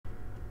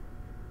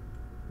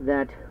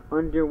that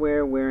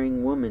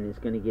underwear-wearing woman is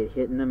going to get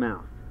hit in the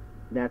mouth.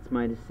 That's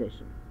my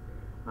decision.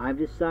 I've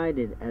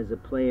decided as a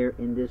player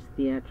in this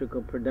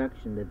theatrical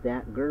production that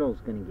that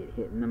girl's going to get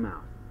hit in the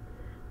mouth.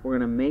 We're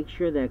going to make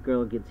sure that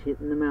girl gets hit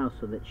in the mouth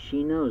so that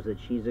she knows that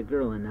she's a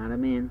girl and not a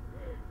man.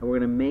 And we're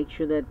going to make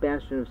sure that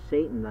bastard of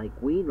Satan, like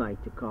we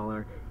like to call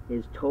her,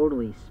 is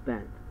totally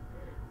spent.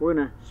 We're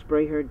going to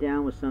spray her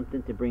down with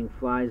something to bring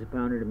flies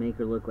upon her to make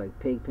her look like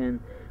Pigpen.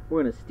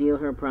 We're going to steal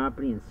her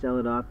property and sell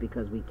it off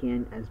because we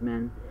can as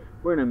men.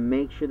 We're going to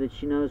make sure that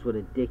she knows what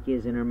a dick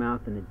is in her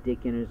mouth and a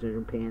dick in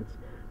her pants.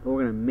 But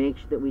we're going to make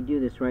sure that we do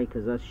this right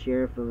because us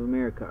Sheriff of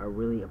America are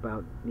really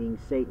about being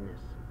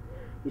Satanists.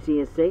 You see,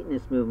 a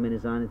Satanist movement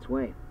is on its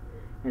way.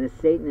 And a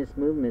Satanist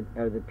movement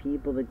are the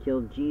people that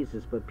killed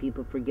Jesus, but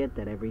people forget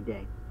that every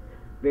day.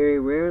 Very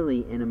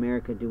rarely in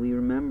America do we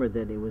remember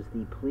that it was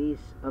the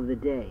police of the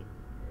day,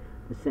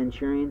 the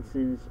centurions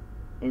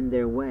in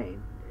their way,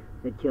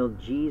 that killed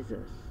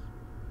Jesus,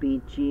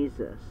 beat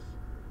Jesus,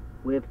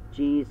 whipped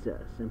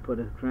Jesus, and put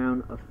a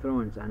crown of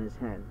thorns on his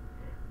head.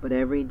 But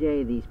every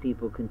day these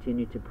people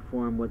continue to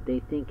perform what they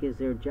think is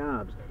their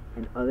jobs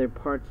and other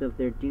parts of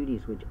their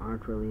duties which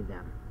aren't really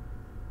them.